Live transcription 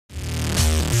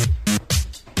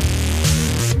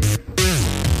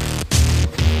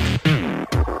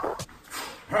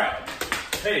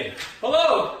Hey,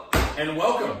 Hello! and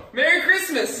welcome. Merry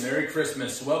Christmas! Merry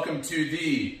Christmas. Welcome to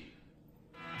the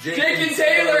Jake and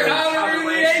Taylor How to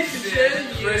Relationship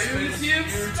YouTube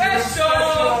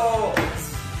Special!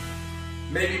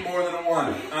 Maybe more than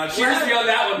one. Cheers to you on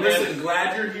that one, man. Listen,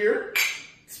 glad you're here.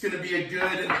 It's going to be a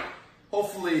good,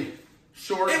 hopefully,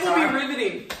 short It will time. be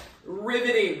riveting.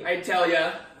 Riveting, I tell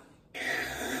ya.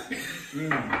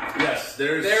 Yes,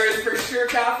 There is for sure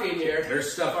coffee in here.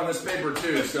 There's stuff on this paper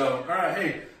too. So, all right,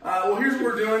 hey, well, here's what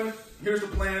we're doing. Here's the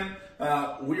plan.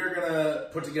 We are gonna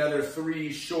put together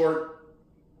 3 short,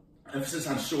 emphasis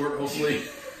on short, hopefully,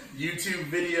 YouTube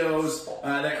videos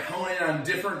that hone in on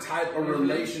different type of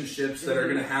relationships that are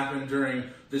gonna happen during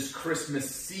this Christmas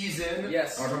season.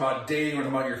 Yes. We're talking about dating. We're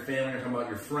talking about your family. We're talking about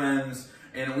your friends.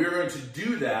 And we're going to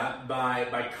do that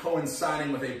by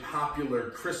coinciding with a popular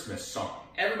Christmas song.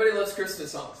 Everybody loves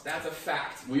Christmas songs. That's a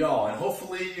fact. We all, and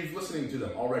hopefully you're listening to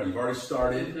them already. You've already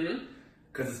started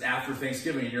because it's after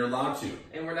Thanksgiving and you're allowed to.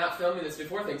 And we're not filming this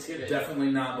before Thanksgiving.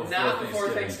 Definitely not before Not Thanksgiving. before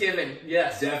Thanksgiving,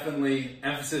 yes. Definitely,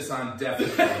 emphasis on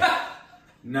definitely,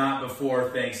 not before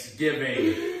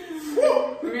Thanksgiving.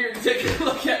 Let me take a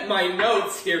look at my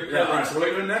notes here. Yeah, all right, so what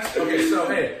are we doing next? Okay, so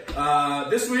hey,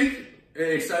 this week,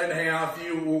 excited to hang out with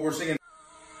you. We're singing.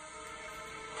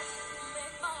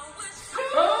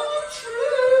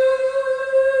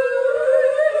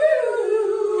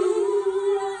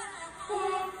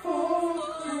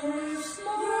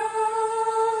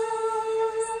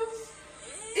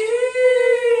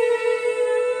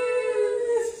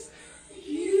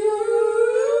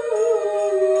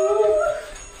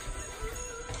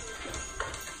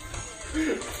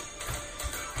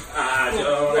 I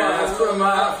don't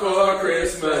ask for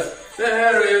Christmas.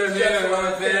 There is just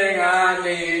one thing I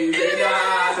need, and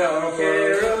I don't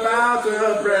care about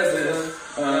the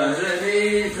presents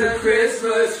underneath the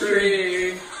Christmas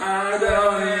tree. I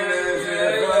don't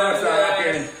even what I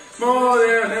can more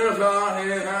than a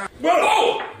thought.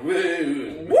 Whoa!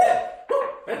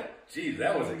 Jeez,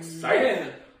 that was exciting.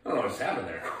 I don't know what's happened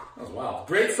there. That was wild.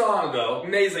 Great song though.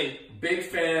 Amazing. Big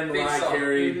fan of Big Mariah song.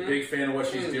 Carey. Big fan of what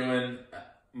she's doing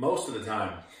most of the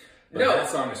time. But No. that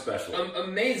song especially.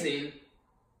 Amazing.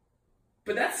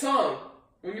 But that song,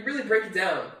 when you really break it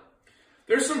down,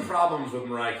 There's some problems with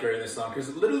Mariah Carey in this song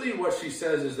because literally what she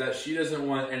says is that she doesn't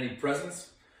want any presents.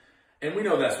 And we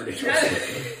know that's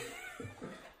ridiculous.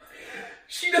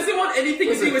 she doesn't want anything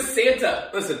to do with Santa.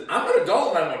 Listen, I'm an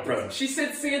adult and I want presents. She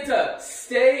said, Santa,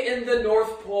 stay in the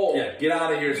North Pole. Yeah, get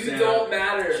out of here, You Santa. don't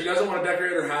matter. She doesn't want to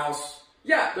decorate her house.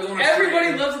 Yeah, Doesn't want everybody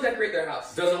tree. loves to decorate their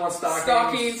house. Doesn't want stockings.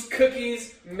 Stockings,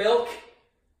 cookies, milk,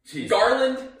 Jeez.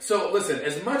 garland. So listen,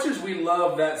 as much as we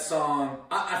love that song,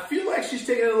 I feel like she's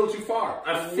taking it a little too far.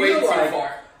 Way too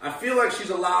far. I feel like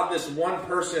she's allowed this one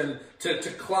person to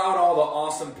cloud all the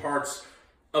awesome parts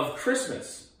of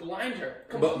Christmas. Blind her.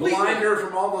 But Completely. blind her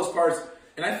from all those parts.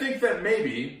 And I think that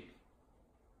maybe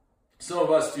some of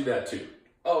us do that too.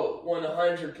 Oh,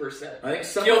 100%. I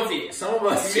think Guilty. some of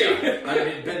us, Yeah. I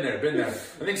mean, been there. I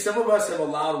think some of us have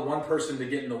allowed one person to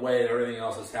get in the way of everything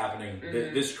else that's happening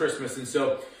this Christmas. And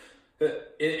so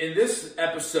in this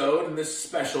episode, in this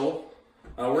special,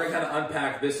 we're going to kind of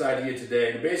unpack this idea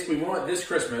today. And basically, we want this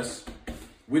Christmas,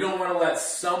 we don't want to let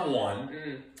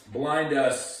someone blind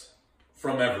us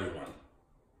from everyone.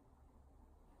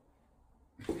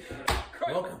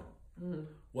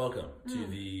 Welcome to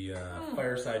the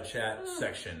fireside chat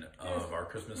section of our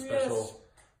Christmas special.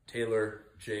 Taylor,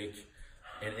 Jake,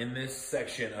 and in this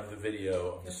section of the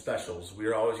video of the specials, we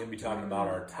are always going to be talking about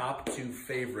our top 2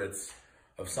 favorites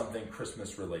of something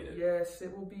Christmas related. Yes,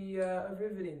 it will be a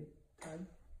riveting time.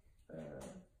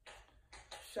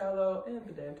 Shallow and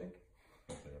pedantic.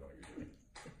 I don't know what you're doing.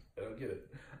 I don't get it.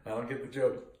 I don't get the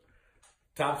joke.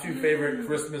 Top 2 favorite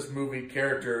Christmas movie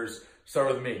characters.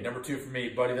 Start with me. Number 2 for me,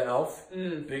 Buddy the Elf.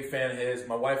 Big fan of his.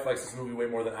 My wife likes this movie way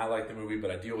more than I like the movie, but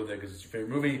I deal with it because it's your favorite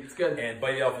movie. It's good. And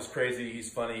Buddy the Elf is crazy.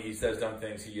 He's funny. He says dumb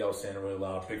things. He yells Santa really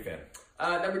loud. Big fan.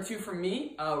 Number 2 for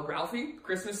me, Ralphie,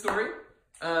 Christmas Story.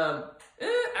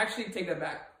 Actually, take that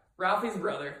back. Ralphie's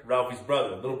brother. Ralphie's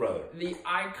brother, little brother. The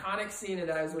iconic scene of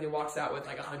that is when he walks out with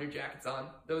like 100 jackets on.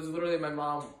 That was literally my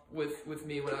mom with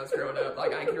me when I was growing up.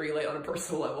 Like, I can relate on a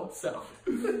personal level. So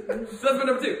that's my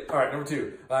number 2. All right, number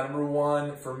 2. Number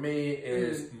 1 for me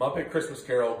is Muppet Christmas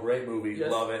Carol. Great movie.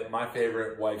 Yes. Love it. My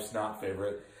favorite. Wife's not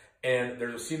favorite. And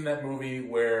there's a scene in that movie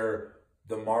where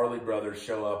the Marley brothers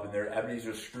show up and they're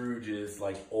Ebenezer Scrooge's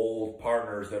like old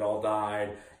partners that all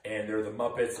died. And they're the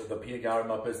Muppets, the Peanut Gallery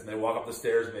Muppets, and they walk up the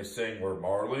stairs and they sing, "We're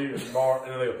Marley and Mar,"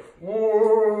 and they go,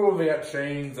 "Whoa!" They got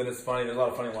chains, and it's funny. There's a lot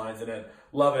of funny lines in it.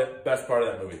 Love it. Best part of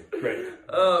that movie. Great.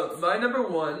 My number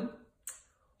 1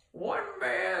 one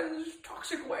man's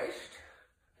toxic waste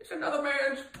is another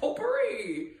man's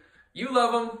potpourri. You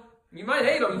love him. You might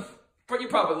hate him, but you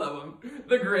probably love him.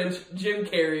 The Grinch, Jim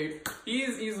Carrey.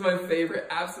 He's my favorite,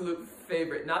 absolute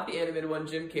favorite. Not the animated one,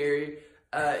 Jim Carrey.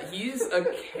 He's a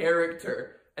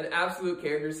character, an absolute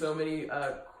character. So many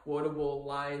quotable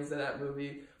lines in that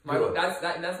movie.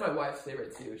 That's my wife's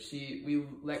favorite too. We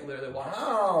like literally watched.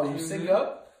 Wow, you synced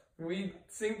up? We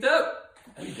synced up.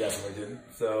 We definitely didn't.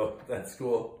 So that's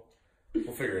cool.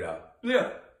 We'll figure it out. Yeah.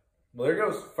 Well, there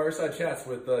goes Fireside Chats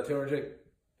with Taylor and Jake.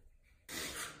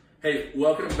 Hey,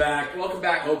 welcome back. Welcome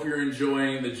back. Hope you're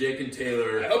enjoying the Jake and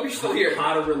Taylor I hope you're still here.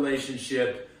 How to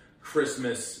Relationship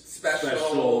Christmas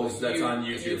specials that's on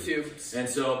YouTube. And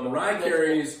so Mariah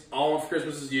Carey's All of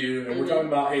Christmas Is You, and we're talking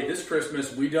about, hey, this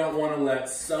Christmas, we don't want to let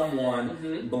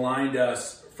someone blind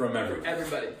us from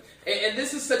everybody. And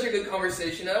this is such a good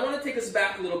conversation, and I want to take us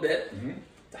back a little bit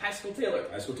to High School Taylor.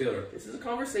 High School Taylor. This is a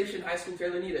conversation High School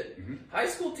Taylor needed. High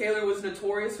School Taylor was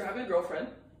notorious for having a girlfriend.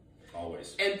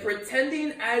 Always. And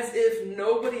pretending as if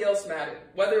nobody else mattered.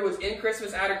 Whether it was in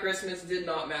Christmas, out of Christmas, did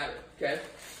not matter, okay?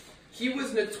 He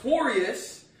was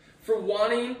notorious for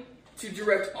wanting to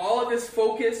direct all of his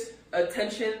focus,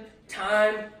 attention,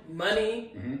 time,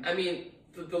 money. I mean,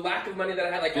 the lack of money that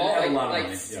I had,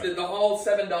 the whole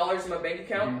 $7 in my bank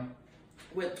account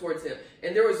went towards him.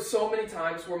 And there was so many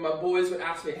times where my boys would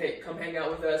ask me, hey, come hang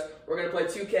out with us. We're going to play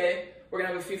 2K. We're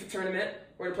going to have a FIFA tournament.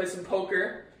 We're going to play some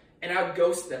poker. And I would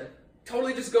ghost them.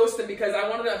 Totally just ghost them because I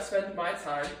wanted to spend my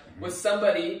time with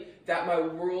somebody that my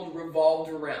world revolved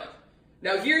around.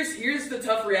 Now, here's the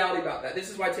tough reality about that. This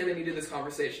is why Taylor needed this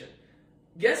conversation.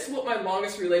 Guess what my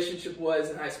longest relationship was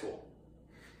in high school?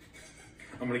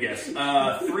 I'm going to guess. 3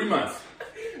 months.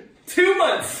 2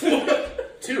 months.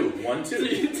 2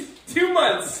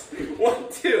 months. 1,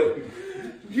 2.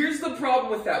 Here's the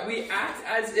problem with that. We act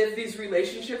as if these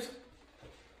relationships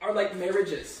are like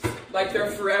marriages. Like they're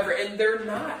forever. And they're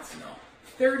not. No.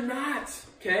 They're not.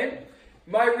 Okay?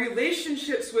 My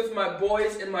relationships with my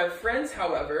boys and my friends,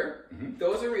 however,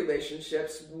 those are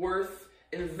relationships worth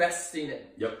investing in.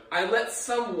 Yep. I let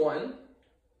someone,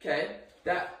 okay,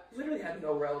 that literally had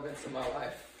no relevance in my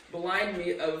life, blind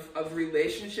me of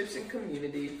relationships and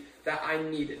community that I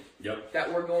needed. Yep.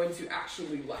 That were going to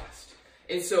actually last.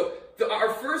 And so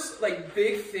our first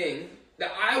big thing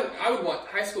that I would want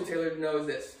High School Taylor to know is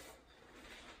this.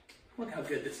 Look how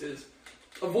good this is.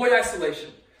 Avoid isolation.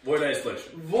 Avoid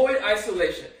isolation. Avoid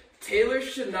isolation. Taylor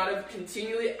should not have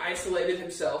continually isolated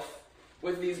himself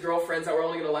with these girlfriends that were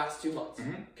only going to last 2 months.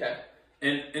 Okay?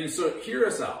 And so hear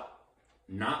us out.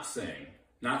 Not saying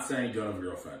don't have a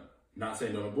girlfriend. Not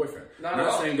saying don't have a boyfriend.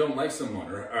 Not saying don't like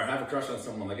someone or have a crush on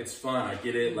someone. Like, it's fun. I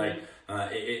get it.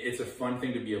 It's a fun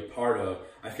thing to be a part of.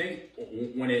 I think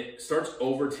when it starts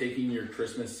overtaking your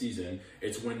Christmas season,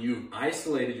 it's when you've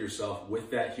isolated yourself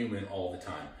with that human all the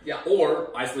time. Yeah.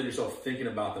 Or isolate yourself thinking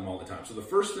about them all the time. So the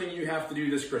first thing you have to do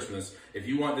this Christmas, if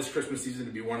you want this Christmas season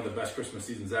to be one of the best Christmas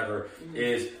seasons ever,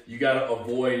 is you got to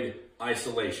avoid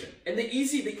isolation. And the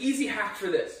easy hack for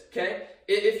this, okay?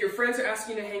 If your friends are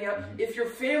asking you to hang out, if your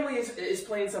family is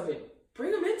playing something,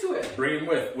 bring them into it. Bring them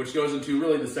with, which goes into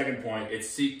really the second point. It's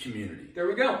seek community. There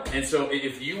we go. And so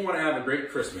if you want to have a great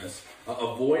Christmas,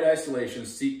 avoid isolation,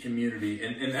 seek community.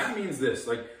 And that means this,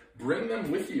 bring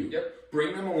them with you. Yep.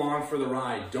 Bring them along for the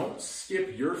ride. Don't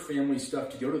skip your family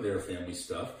stuff to go to their family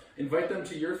stuff. Invite them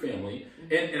to your family.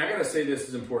 And I got to say this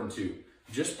is important too.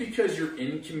 Just because you're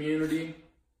in community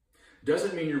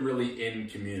doesn't mean you're really in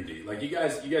community. You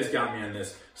guys got me on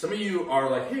this. Some of you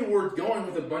are like, hey, we're going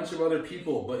with a bunch of other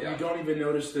people, but you don't even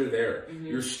notice they're there.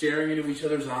 You're staring into each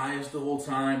other's eyes the whole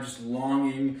time, just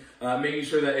longing, making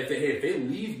sure that if they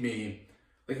leave me,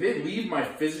 if they leave my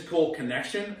physical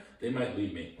connection, they might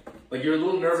leave me. You're a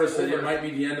little nervous that it might be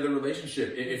the end of the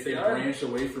relationship if they branch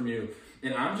away from you.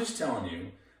 And I'm just telling you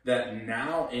that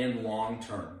now and long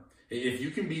term, if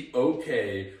you can be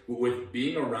okay with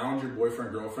being around your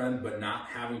boyfriend, girlfriend, but not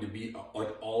having to be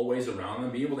always around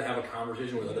them, being able to have a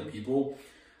conversation with other people,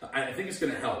 I think it's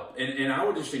going to help. And I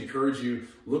would just encourage you,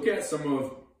 look at some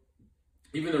of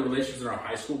even the relationships in our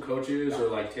high school coaches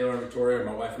or Taylor and Victoria and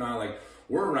my wife and I,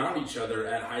 we're around each other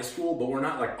at high school, but we're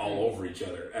not all over each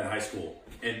other at high school.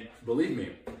 And believe me,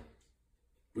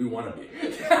 we want to be.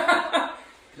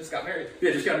 Just got married.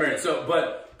 Yeah, just got married. So,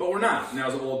 but we're not. And that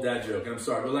was an old dad joke, and I'm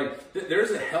sorry. But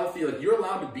there's a healthy, you're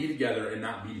allowed to be together and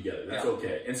not be together. That's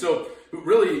okay. And so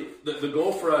really, the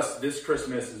goal for us this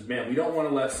Christmas is, man, we don't want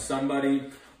to let somebody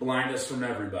blind us from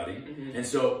everybody. And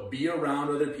so be around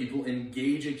other people,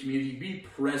 engage in community, be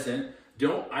present.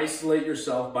 Don't isolate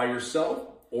yourself by yourself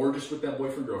or just with that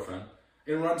boyfriend, girlfriend,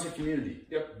 and run to community.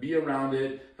 Yep. Be around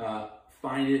it.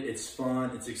 find it. It's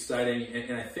fun. It's exciting.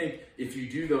 And I think if you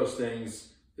do those things,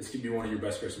 this could be one of your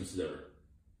best Christmases ever.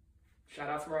 Shout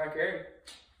out to Mariah Carey.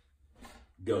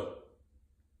 Go.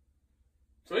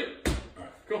 Sweet. All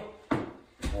right. Cool.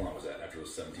 How long was that after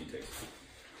those 17 takes?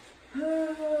 I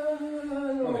don't think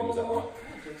it was that long.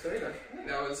 I think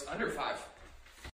that was under 5.